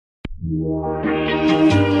This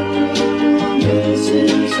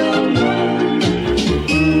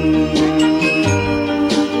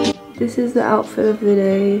is the outfit of the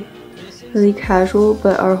day. Really casual,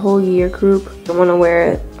 but our whole year group don't want to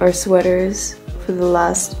wear our sweaters for the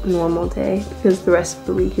last normal day because the rest of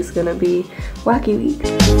the week is gonna be wacky week.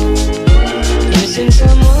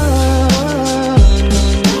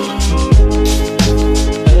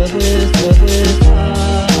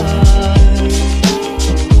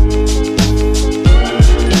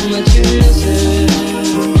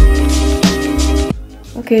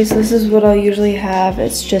 Okay, so this is what I'll usually have.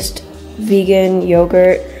 It's just vegan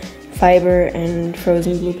yogurt, fiber, and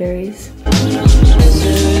frozen blueberries.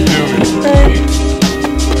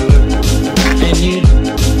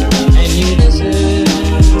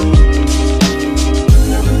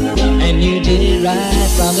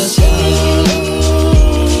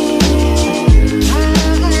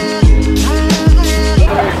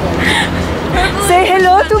 Say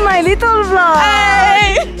hello to my little vlog! Hey!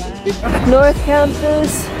 North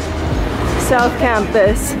Campus, South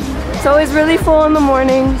Campus. It's always really full in the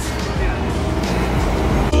mornings.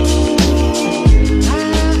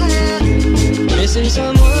 Missing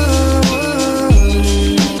someone.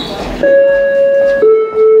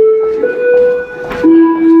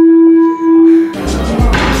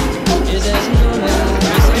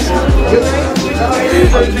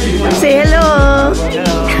 Say hello.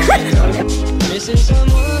 Missing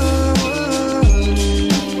someone.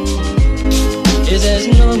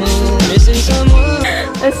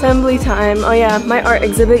 Assembly time. Oh yeah, my art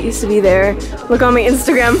exhibit used to be there. Look on my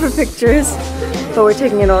Instagram for pictures. But we're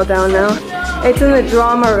taking it all down now. It's in the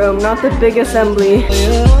drama room, not the big assembly.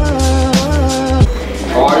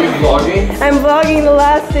 Oh, are you vlogging? I'm vlogging the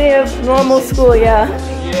last day of normal school, yeah.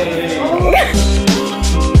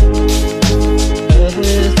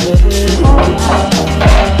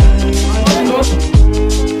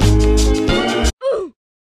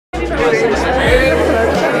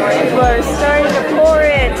 We're starting to pour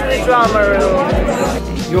into the drama room.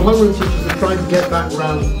 Your homeroom teachers are trying to get back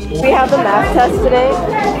around. We have the math test today.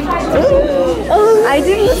 I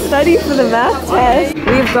didn't study for the math test.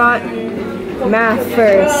 We've got math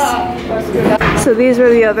first. So these were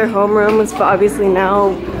the other homerooms, but obviously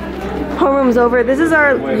now homeroom's over. This is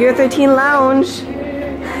our year 13 lounge.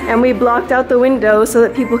 And we blocked out the window so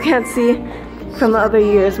that people can't see from the other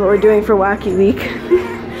years what we're doing for Wacky Week.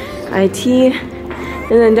 IT.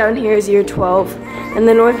 And then down here is year 12. And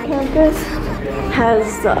the North Campus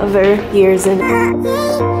has the other years in it.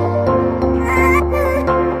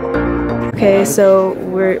 Okay, so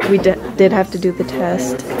we did have to do the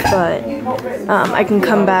test, but I can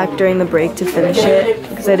come back during the break to finish it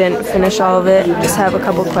because I didn't finish all of it. Just have a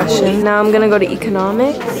couple questions. Now I'm gonna go to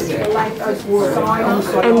economics,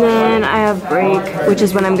 and then I have break, which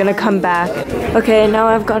is when I'm gonna come back. Okay, now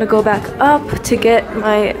I've got to go back up to get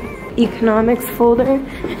my economics folder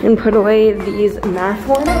and put away these math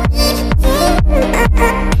ones.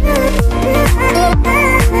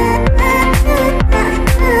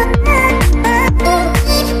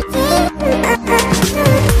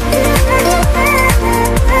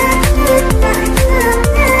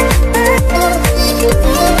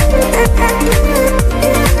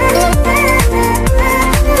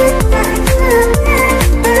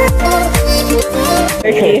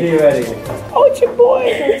 Oh, it's your boy,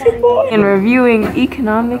 it's your boy. And reviewing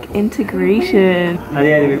economic integration.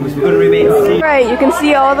 Right, you can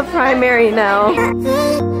see all the primary now.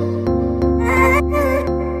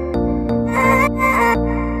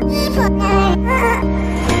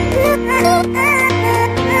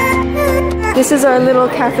 This is our little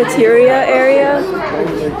cafeteria area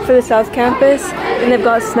for the South Campus, and they've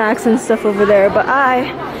got snacks and stuff over there, but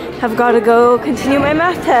I have got to go continue my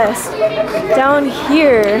math test down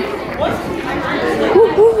here.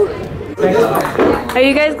 Are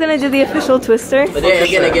you guys gonna do the official twister? Again.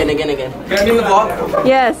 Can you vlog?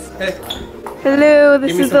 Yes. Hello,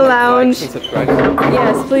 this is the lounge.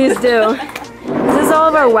 Yes, please do. This is all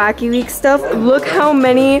of our Wacky Week stuff. Look how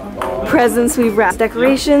many presents we've wrapped.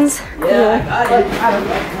 Decorations. Yeah.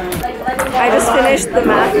 I just finished the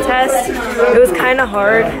math test. It was kind of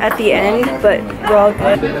hard at the end, but we're all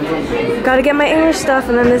good. Gotta get my English stuff,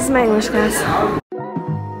 and then this is my English class.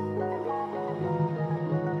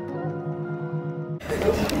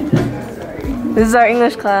 This is our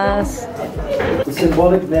English class. The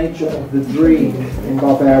symbolic nature of the dream in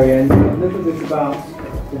Barbarian, a little bit about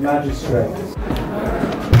the magistrate.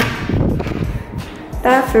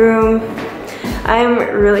 Bathroom. I'm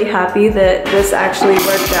really happy that this actually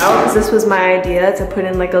worked out because this was my idea to put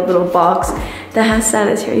in like a little box that has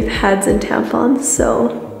sanitary pads and tampons, so.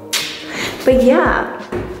 But yeah,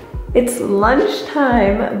 It's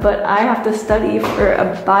lunchtime, but I have to study for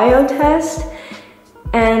a bio test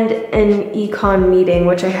and an econ meeting,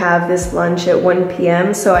 which I have this lunch at 1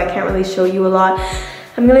 p.m. so I can't really show you a lot.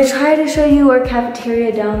 I'm gonna try to show you our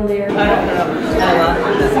cafeteria down there.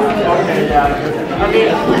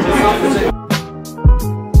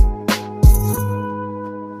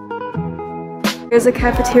 There's a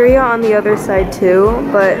cafeteria on the other side too,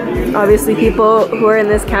 but obviously people who are in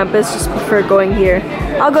this campus just prefer going here.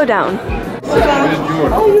 I'll go down.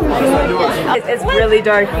 It's really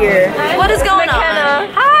dark here. What is going on?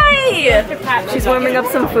 Hi! She's warming up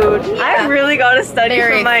some food. I really gotta study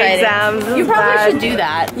for my exams. You probably should do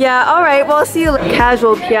that. Yeah, alright, well I'll see you.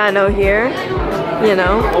 Casual piano here, you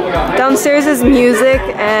know. Downstairs is music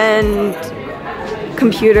and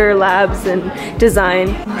computer labs and design.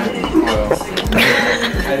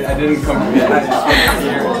 I didn't come here.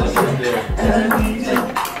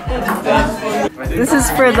 This is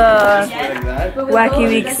for the Wacky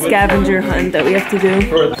Week scavenger hunt that we have to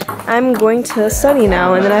do. I'm going to study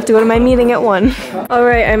now and then I have to go to my meeting at 1.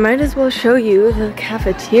 Alright, I might as well show you the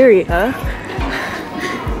cafeteria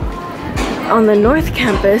on the North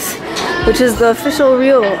Campus, which is the official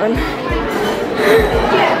real one.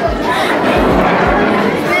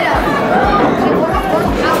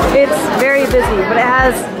 It's very busy, but it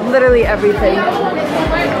has literally everything.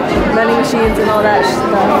 Vending machines and all that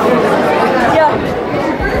stuff.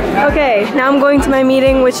 Yeah. Okay, now I'm going to my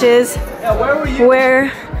meeting, which is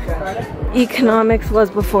where economics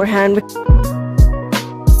was beforehand.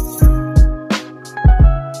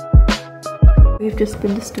 We've just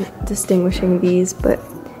been distinguishing these, but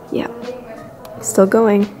yeah, still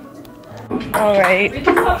going. Alright,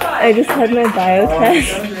 I just had my bio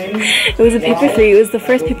test. It was a paper 3. It was the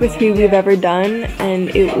first paper 3 we've ever done, and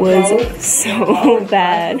it was so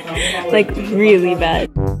bad. Like, really bad.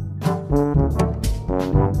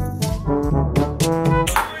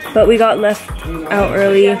 But we got left out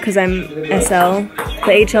early because I'm SL.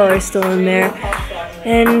 The HL are still in there.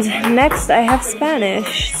 And next I have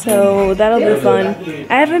Spanish, so that'll be fun.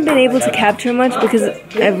 I haven't been able to capture much because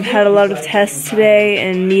I've had a lot of tests today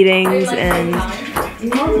and meetings and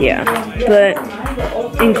yeah. But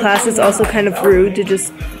in class it's also kind of rude to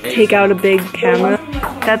just take out a big camera.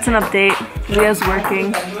 That's an update. Leah's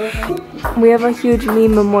working. We have a huge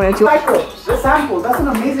meme memorial too. The sample, that's an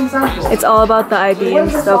amazing sample. It's all about the IB and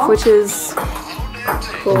stuff, which is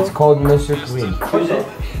cool. It's called Mr. Green.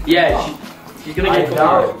 Yeah, she's gonna get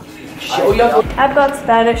I've got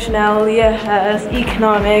Spanish now, Leah has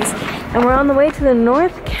economics, and we're on the way to the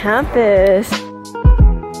North Campus.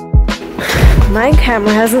 My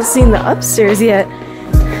camera hasn't seen the upstairs yet.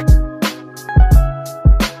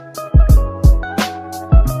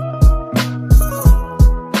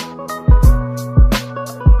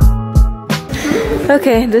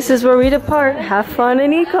 Okay, this is where we depart. Have fun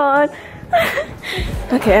in econ.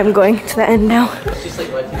 Okay, I'm going to the end now.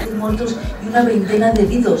 Muertos y una veintena de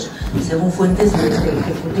heridos, según fuentes del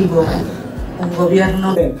Ejecutivo. Un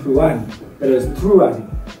gobierno. Truan, pero es Truan.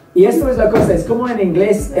 Y esto es la cosa, es como en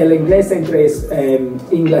inglés, el inglés entre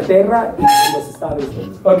Inglaterra y los Estados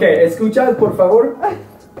Unidos. Ok, escuchad por favor.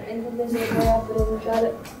 Entonces le voy a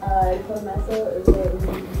preguntar al formato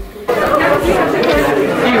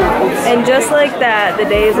And just like that, the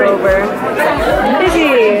day is over.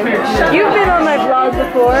 Izzy, you've been on my vlog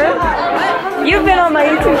before. You've been on my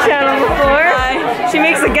YouTube channel before. She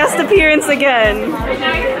makes a guest appearance again.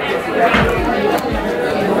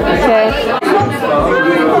 Okay.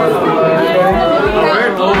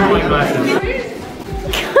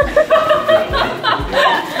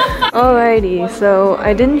 Alrighty, so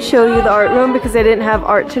I didn't show you the art room because I didn't have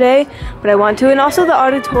art today, but I want to, and also the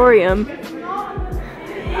auditorium.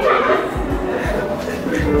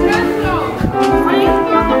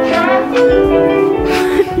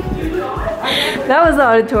 That was the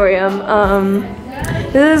auditorium.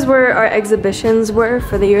 This is where our exhibitions were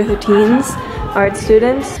for the year 13s, art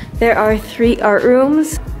students. There are 3 art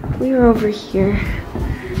rooms. We are over here.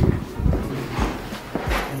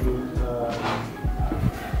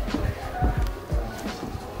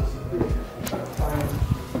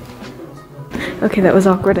 Okay, that was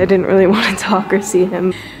awkward. I didn't really want to talk or see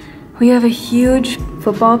him. We have a huge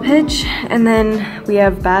football pitch, and then we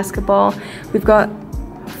have basketball. We've got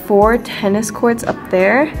 4 tennis courts up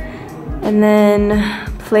there, and then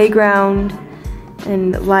playground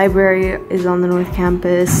and library is on the North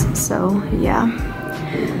Campus, so yeah.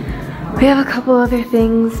 We have a couple other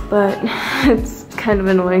things, but it's kind of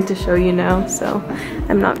annoying to show you now, so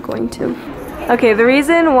I'm not going to. Okay, the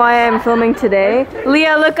reason why I'm filming today,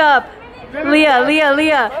 Leah, look up!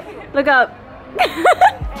 Leah, look up.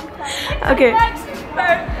 Okay.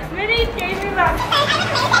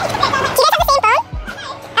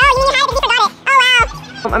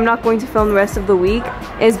 I'm not going to film the rest of the week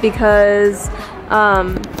is because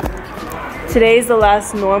today's the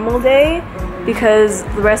last normal day, because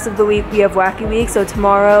the rest of the week we have Wacky Week. So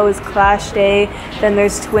tomorrow is Clash Day, then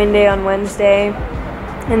there's Twin Day on Wednesday,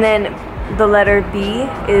 and then the letter B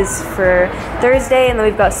is for Thursday, and then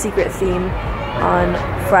we've got Secret Theme on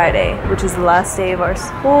Friday, which is the last day of our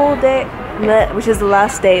school day, which is the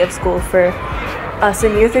last day of school for us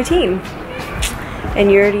in year 13. And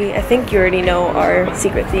I think you already know our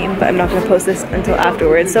secret theme, but I'm not gonna post this until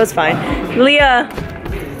afterwards, so it's fine. Leah!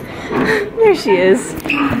 There she is.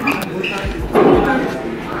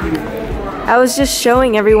 I was just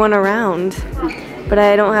showing everyone around, but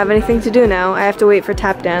I don't have anything to do now. I have to wait for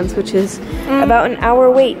tap dance, which is about an hour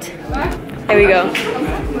wait. There we go.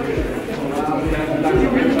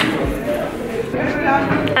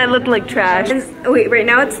 I look like trash. Oh wait, right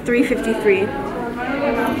now it's 3:53.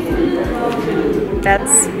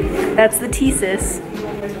 That's the thesis.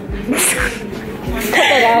 Cut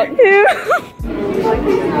that out.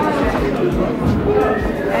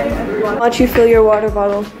 Watch you fill your water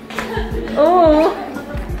bottle. Oh,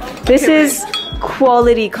 this is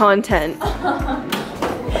quality content.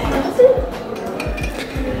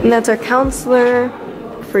 And that's our counselor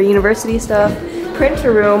for university stuff.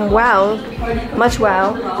 Printer room, wow, much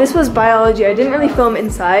wow. This was biology. I didn't really film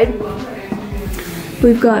inside.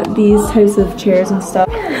 We've got these types of chairs and stuff.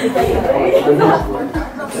 Your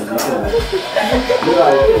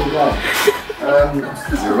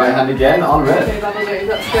right hand again, on red.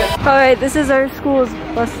 Alright, this is our school's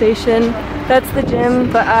bus station. That's the gym,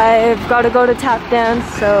 but I've got to go to tap dance,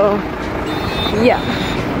 so yeah.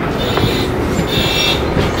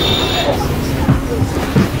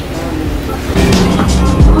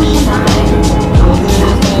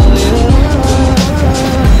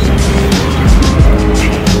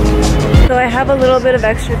 So I have a little bit of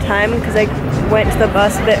extra time because I went to the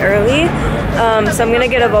bus a bit early. So I'm gonna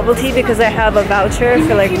get a bubble tea because I have a voucher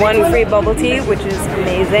for like 1 free bubble tea, which is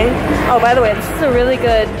amazing. Oh, by the way, this is a really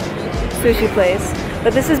good sushi place.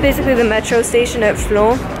 But this is basically the metro station at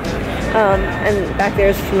Flon. And back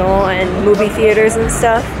there's Flon and movie theaters and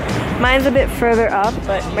stuff. Mine's a bit further up,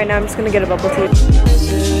 but right now I'm just gonna get a bubble tea.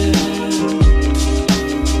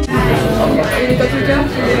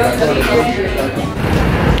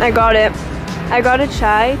 I got it. I got a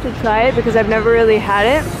chai to try it because I've never really had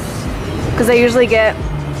it. Because I usually get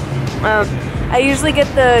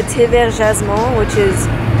the thé vert jasmin, which is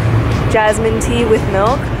jasmine tea with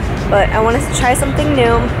milk. But I wanted to try something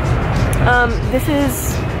new. This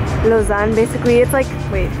is Lausanne, basically. It's like,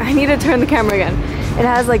 wait, I need to turn the camera again. It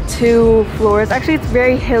has like 2 floors. Actually, it's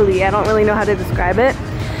very hilly. I don't really know how to describe it.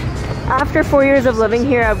 After 4 years of living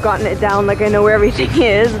here, I've gotten it down, like I know where everything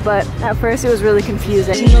is, but at first it was really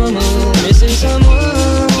confusing.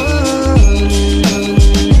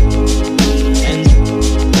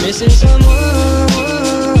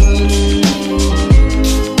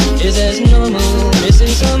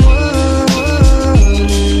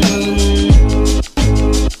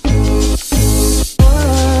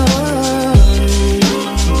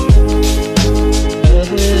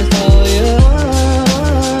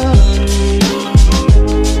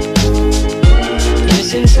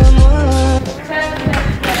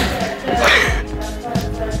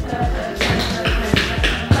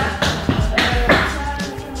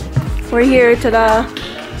 We're here, ta-da!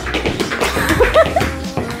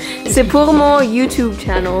 C'est pour mon YouTube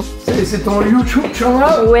channel. C'est ton YouTube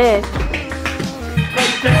channel? Ouais.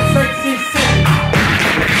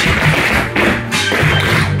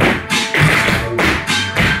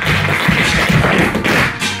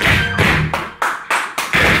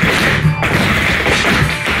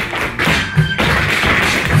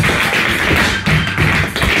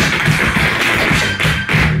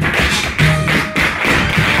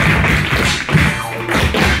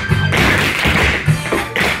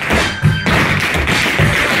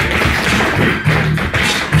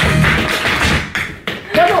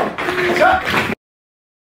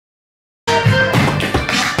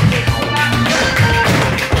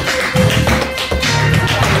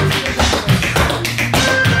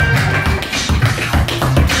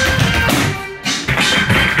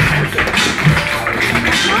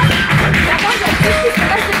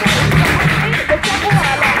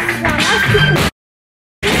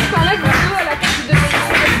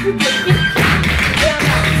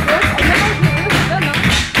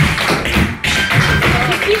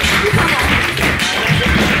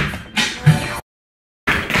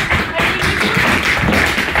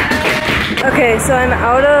 Okay, so I'm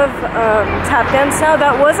out of tap dance now.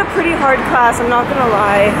 That was a pretty hard class, I'm not gonna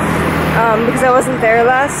lie, because I wasn't there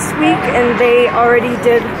last week and they already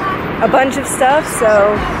did a bunch of stuff,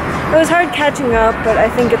 so it was hard catching up, but I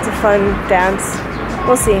think it's a fun dance.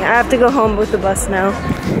 We'll see. I have to go home with the bus now.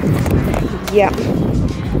 Yeah.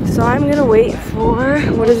 So I'm gonna wait for,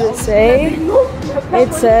 what does it say?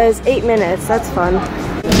 It says 8 minutes. That's fun.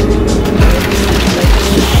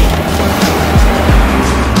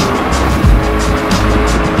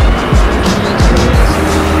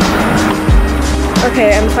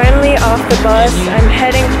 Okay, I'm finally off the bus. I'm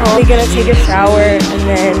heading home. I'm gonna take a shower and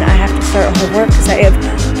then I have to start homework because I have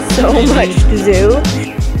so much to do.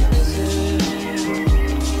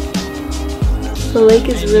 The lake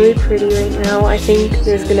is really pretty right now. I think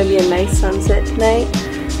there's gonna be a nice sunset tonight.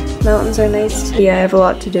 Mountains are nice too. Yeah, I have a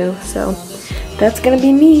lot to do, so that's gonna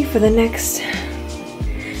be me for the next,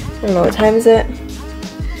 I don't know, what time is it?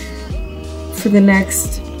 For the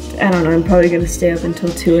next, I don't know, I'm probably gonna stay up until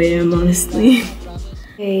 2 a.m. honestly.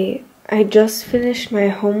 Hey, I just finished my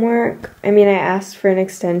homework. I mean, I asked for an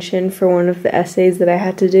extension for one of the essays that I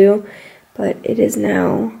had to do, but it is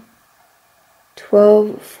now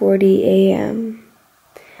 12:40 a.m.,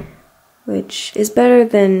 which is better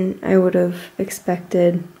than I would have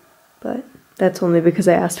expected, but that's only because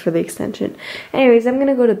I asked for the extension. Anyways, I'm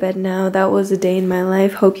gonna go to bed now. That was a day in my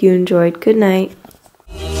life. Hope you enjoyed. Good night.